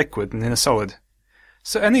effectively in a liquid than in a solid.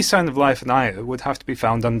 So any sign of life in Io would have to be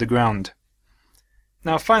found underground.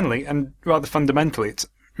 Now finally, and rather fundamentally, it's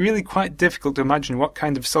really quite difficult to imagine what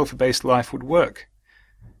kind of sulfur-based life would work.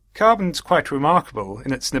 Carbon's quite remarkable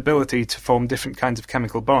in its ability to form different kinds of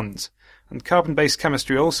chemical bonds, and carbon-based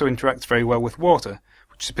chemistry also interacts very well with water,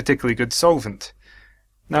 which is a particularly good solvent.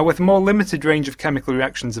 Now, with a more limited range of chemical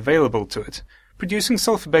reactions available to it, producing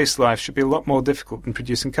sulfur-based life should be a lot more difficult than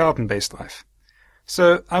producing carbon-based life.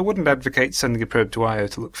 So I wouldn't advocate sending a probe to Io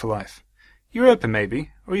to look for life. Europa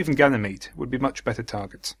maybe, or even Ganymede, would be much better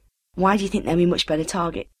targets. Why do you think they'd be a much better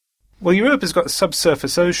target? Well, Europa's got a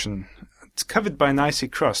subsurface ocean. It's covered by an icy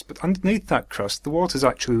crust, but underneath that crust the water's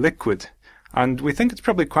actually liquid, and we think it's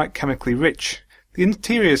probably quite chemically rich. The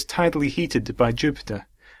interior is tidally heated by Jupiter,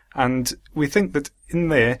 and we think that in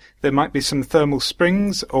there might be some thermal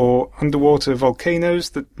springs or underwater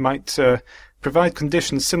volcanoes that might provide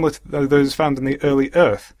conditions similar to those found in the early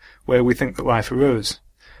Earth, where we think that life arose.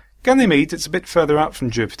 Ganymede, it's a bit further out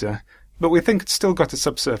from Jupiter, but we think it's still got a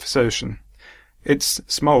subsurface ocean. It's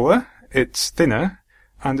smaller, it's thinner,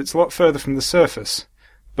 and it's a lot further from the surface,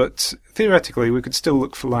 but theoretically we could still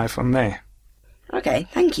look for life on there. Okay,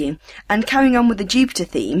 thank you. And carrying on with the Jupiter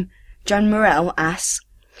theme, John Morell asks,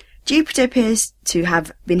 Jupiter appears to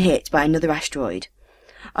have been hit by another asteroid.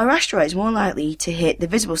 Are asteroids more likely to hit the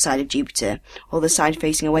visible side of Jupiter or the side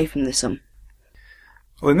facing away from the Sun?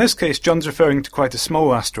 Well, in this case, John's referring to quite a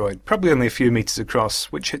small asteroid, probably only a few metres across,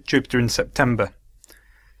 which hit Jupiter in September.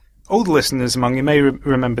 Older listeners among you may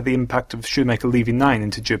remember the impact of Shoemaker-Levy 9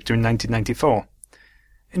 into Jupiter in 1994.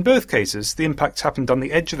 In both cases, the impact happened on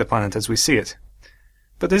the edge of the planet as we see it.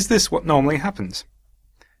 But is this what normally happens?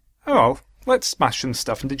 Oh well, let's smash some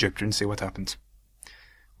stuff into Jupiter and see what happens.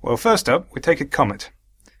 Well, first up, we take a comet.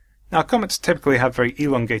 Now, comets typically have very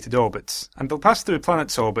elongated orbits, and they'll pass through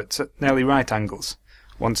planets' orbits at nearly right angles,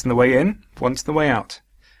 once on the way in, once on the way out.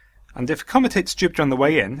 And if a comet hits Jupiter on the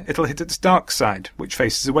way in, it'll hit its dark side, which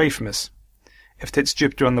faces away from us. If it hits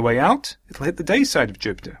Jupiter on the way out, it'll hit the day side of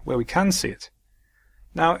Jupiter, where we can see it.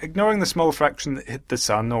 Now, ignoring the small fraction that hit the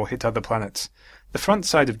Sun or hit other planets, the front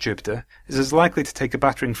side of Jupiter is as likely to take a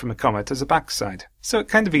battering from a comet as a back side, so it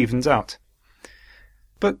kind of evens out.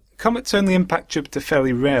 But comets only impact Jupiter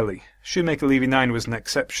fairly rarely. Shoemaker-Levy 9 was an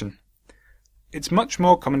exception. It's much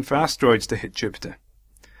more common for asteroids to hit Jupiter.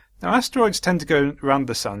 Now, asteroids tend to go around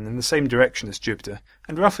the Sun in the same direction as Jupiter,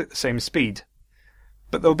 and roughly at the same speed.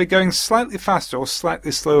 But they'll be going slightly faster or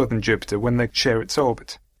slightly slower than Jupiter when they share its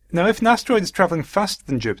orbit. Now, if an asteroid is travelling faster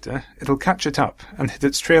than Jupiter, it'll catch it up and hit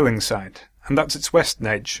its trailing side, and that's its western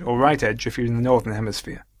edge, or right edge if you're in the northern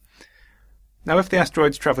hemisphere. Now, if the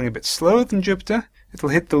asteroid's travelling a bit slower than Jupiter, it'll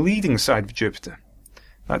hit the leading side of Jupiter.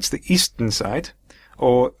 That's the eastern side,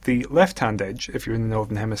 or the left-hand edge if you're in the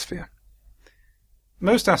northern hemisphere.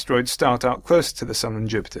 Most asteroids start out closer to the Sun than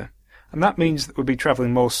Jupiter, and that means that we'll be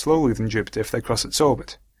travelling more slowly than Jupiter if they cross its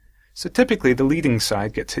orbit. So typically the leading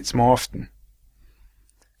side gets hits more often.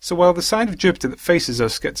 So while the side of Jupiter that faces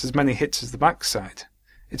us gets as many hits as the back side,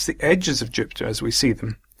 it's the edges of Jupiter as we see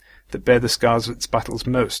them that bear the scars of its battles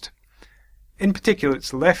most. In particular,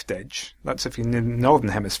 its left edge, that's if you're in the northern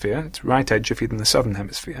hemisphere, its right edge if you're in the southern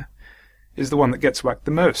hemisphere, is the one that gets whacked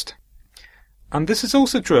the most. And this is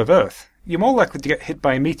also true of Earth. You're more likely to get hit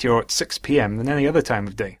by a meteor at 6 p.m. than any other time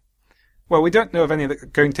of day. While we don't know of any that are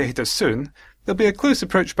going to hit us soon, there'll be a close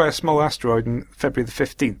approach by a small asteroid on February the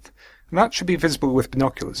 15th, and that should be visible with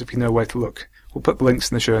binoculars if you know where to look. We'll put the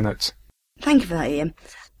links in the show notes. Thank you for that, Iain.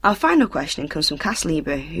 Our final question comes from Cass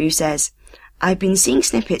Lieber, who says, I've been seeing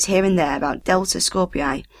snippets here and there about Delta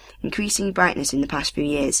Scorpii increasing in brightness in the past few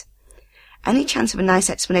years. Any chance of a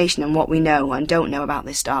nice explanation on what we know and don't know about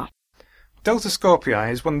this star? Delta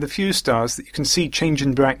Scorpii is one of the few stars that you can see change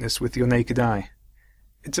in brightness with your naked eye.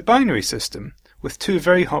 It's a binary system with two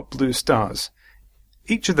very hot blue stars.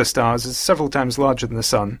 Each of the stars is several times larger than the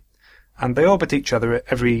Sun, and they orbit each other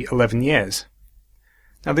every 11 years.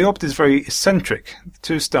 Now the orbit is very eccentric. The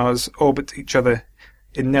two stars orbit each other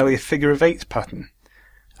in nearly a figure-of-8 pattern,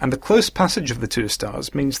 and the close passage of the two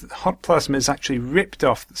stars means that hot plasma is actually ripped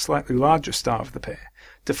off the slightly larger star of the pair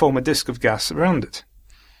to form a disk of gas around it.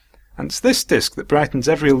 And it's this disk that brightens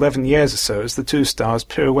every 11 years or so as the two stars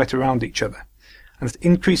pirouette around each other, and it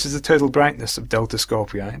increases the total brightness of Delta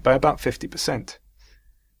Scorpii by about 50%.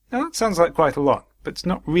 Now that sounds like quite a lot, but it's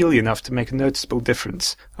not really enough to make a noticeable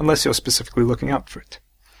difference unless you're specifically looking out for it.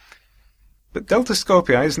 But Delta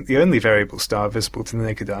Scorpii isn't the only variable star visible to the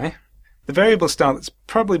naked eye. The variable star that's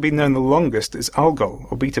probably been known the longest is Algol,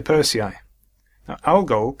 or Beta Persei. Now,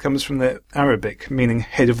 Algol comes from the Arabic, meaning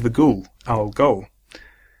head of the ghoul, Al-Gol,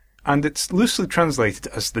 and it's loosely translated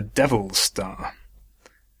as the devil's star.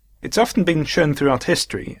 It's often been shown throughout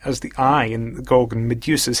history as the eye in the Gorgon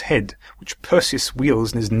Medusa's head, which Perseus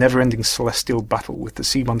wields in his never-ending celestial battle with the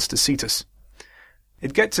sea monster Cetus.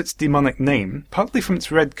 It gets its demonic name partly from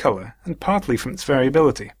its red colour and partly from its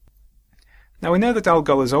variability. Now we know that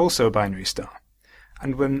Algol is also a binary star,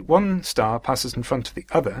 and when one star passes in front of the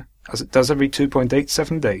other, as it does every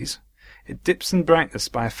 2.87 days, it dips in brightness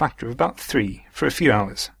by a factor of about 3 for a few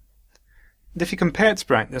hours. And if you compare its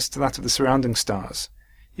brightness to that of the surrounding stars,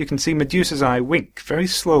 you can see Medusa's eye wink very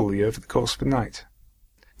slowly over the course of the night.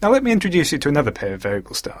 Now let me introduce you to another pair of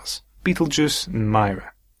variable stars, Betelgeuse and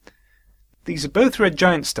Mira. These are both red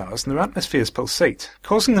giant stars and their atmospheres pulsate,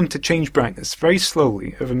 causing them to change brightness very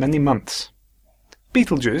slowly over many months.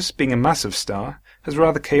 Betelgeuse, being a massive star, has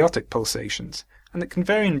rather chaotic pulsations, and it can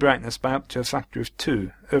vary in brightness by up to a factor of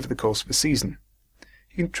 2 over the course of a season.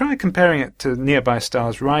 You can try comparing it to nearby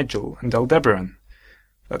stars Rigel and Aldebaran.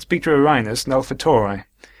 That's Beta Orionis and Alpha Tauri,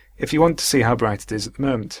 if you want to see how bright it is at the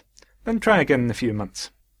moment. Then try again in a few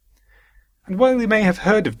months. And while you may have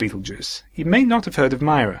heard of Betelgeuse, you may not have heard of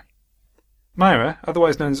Mira. Mira,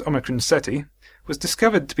 otherwise known as Omicron Ceti, was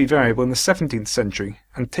discovered to be variable in the 17th century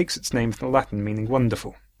and takes its name from the Latin meaning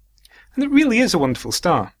wonderful. And it really is a wonderful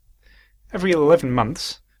star. Every 11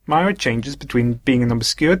 months, Mira changes between being an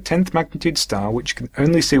obscure 10th magnitude star which you can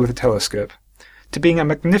only see with a telescope, to being a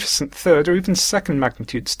magnificent 3rd or even 2nd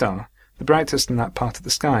magnitude star, the brightest in that part of the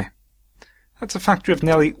sky. That's a factor of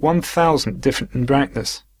nearly 1,000 different in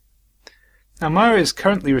brightness. Now Mira is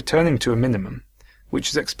currently returning to a minimum, which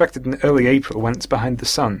is expected in early April when it's behind the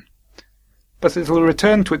Sun. But it will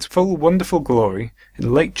return to its full wonderful glory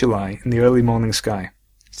in late July in the early morning sky.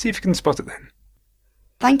 See if you can spot it then.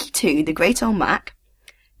 Thank you to the Great Old Mac,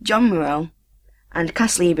 John Murrell, and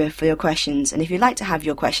Cass Lieber for your questions, and if you'd like to have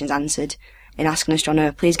your questions answered in Ask an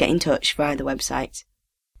Astronomer, please get in touch via the website.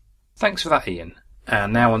 Thanks for that, Iain.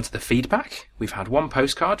 And now on to the feedback. We've had one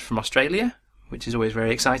postcard from Australia, which is always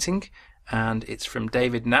very exciting, and it's from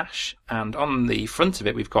David Nash, and on the front of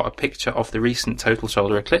it we've got a picture of the recent total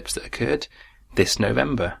solar eclipse that occurred this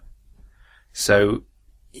November. So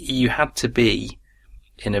you had to be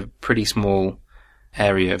in a pretty small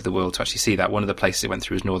area of the world to actually see that. One of the places it went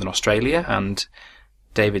through was Northern Australia, and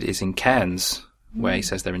David is in Cairns, where he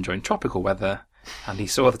says they're enjoying tropical weather, and he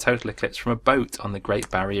saw the total eclipse from a boat on the Great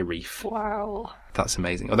Barrier Reef. Wow. That's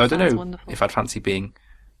amazing. Although I don't know wonderful. if I'd fancy being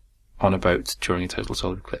on a boat during a total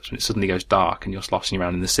solar eclipse when it suddenly goes dark and you're sloshing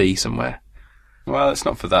around in the sea somewhere. Well, it's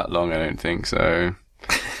not for that long, I don't think, so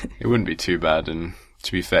it wouldn't be too bad, and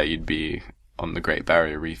to be fair, you'd be on the Great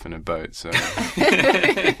Barrier Reef in a boat, so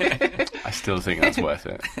I still think that's worth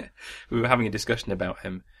it. We were having a discussion about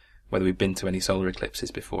whether we'd been to any solar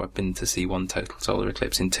eclipses before. I've been to see one total solar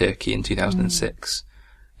eclipse in Turkey in 2006,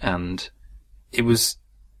 and it was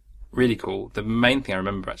really cool. The main thing I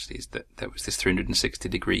remember actually is that there was this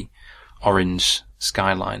 360-degree orange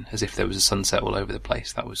skyline, as if there was a sunset all over the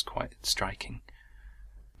place. That was quite striking.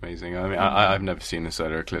 Amazing. I mean, I've never seen a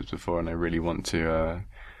solar eclipse before, and I really want to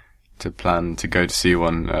plan to go to see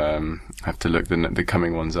one. I have to look the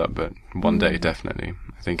coming ones up, but one day definitely.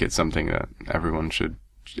 I think it's something that everyone should,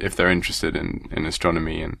 if they're interested in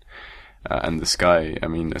astronomy and the sky. I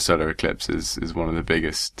mean, a solar eclipse is one of the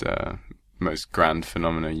biggest, most grand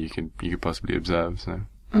phenomena you could possibly observe. So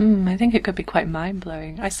I think it could be quite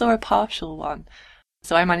mind-blowing. I saw a partial one,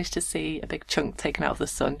 so I managed to see a big chunk taken out of the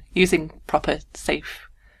sun using proper, safe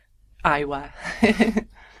eyewear,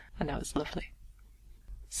 and that was lovely.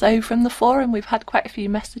 So from the forum we've had quite a few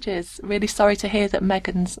messages. Really sorry to hear that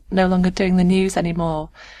Megan's no longer doing the news anymore.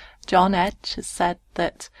 John Edge has said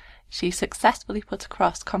that she successfully put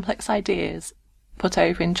across complex ideas, put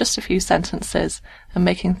over in just a few sentences, and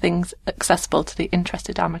making things accessible to the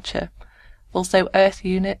interested amateur. Also, Earth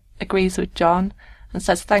Unit agrees with John and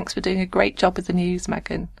says thanks for doing a great job with the news,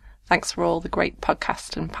 Megan. Thanks for all the great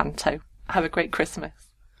podcast and panto. Have a great Christmas.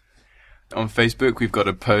 on Facebook, we've got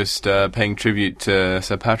a post paying tribute to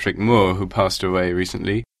Sir Patrick Moore, who passed away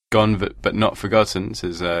recently. Gone but not forgotten,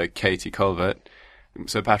 says Katie Colvert.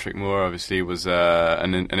 Sir Patrick Moore obviously was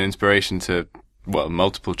an inspiration to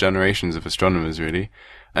multiple generations of astronomers, really.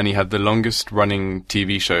 And he had the longest running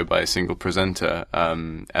TV show by a single presenter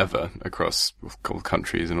ever across all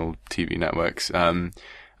countries and all TV networks. The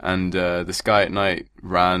Sky at Night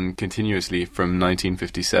ran continuously from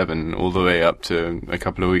 1957 all the way up to a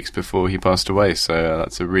couple of weeks before he passed away. So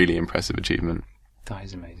that's a really impressive achievement. That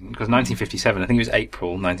is amazing. Because 1957, I think it was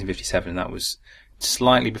April 1957, and that was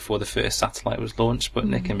slightly before the first satellite was launched, but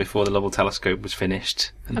Nick, and before the Hubble telescope was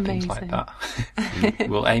finished, and things like that.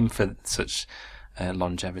 We'll aim for such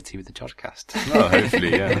longevity with the Jodcast. Oh,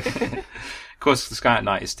 hopefully, yeah. Of course, the Sky at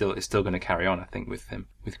Night is still going to carry on, I think, with him,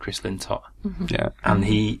 with Chris Lintott. Yeah. And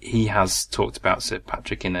he has talked about Sir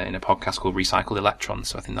Patrick in a podcast called Recycled Electrons,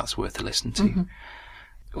 so I think that's worth a listen to.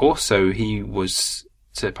 Also, he was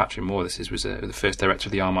Sir Patrick Moore. This was the first director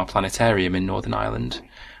of the Armagh Planetarium in Northern Ireland,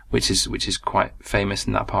 which is quite famous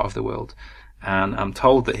in that part of the world. And I'm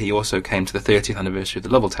told that he also came to the 30th anniversary of the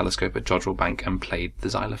Hubble telescope at Jodrell Bank and played the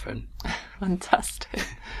xylophone. Fantastic.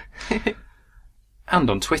 And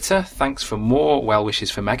on Twitter, thanks for more well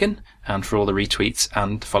wishes for Megan and for all the retweets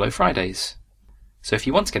and Follow Fridays. So if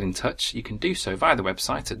you want to get in touch, you can do so via the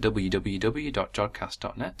website at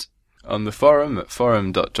www.jodcast.net. On the forum at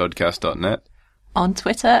forum.jodcast.net. On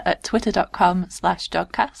Twitter at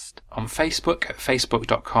twitter.com/Jodcast. On Facebook at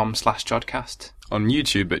facebook.com/Jodcast. On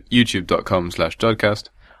YouTube at youtube.com/Jodcast.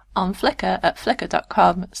 On Flickr at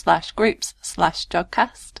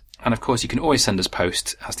flickr.com/groups/Jodcast. And of course, you can always send us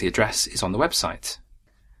posts, as the address is on the website.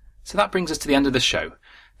 So that brings us to the end of the show.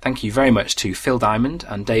 Thank you very much to Phil Diamond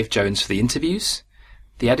and Dave Jones for the interviews.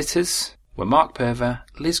 The editors were Mark Perver,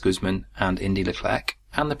 Liz Guzman and Indy Leclerc,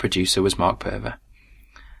 and the producer was Mark Perver.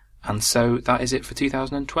 And so that is it for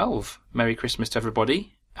 2012. Merry Christmas to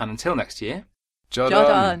everybody, and until next year, Jod Jod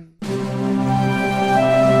on! on.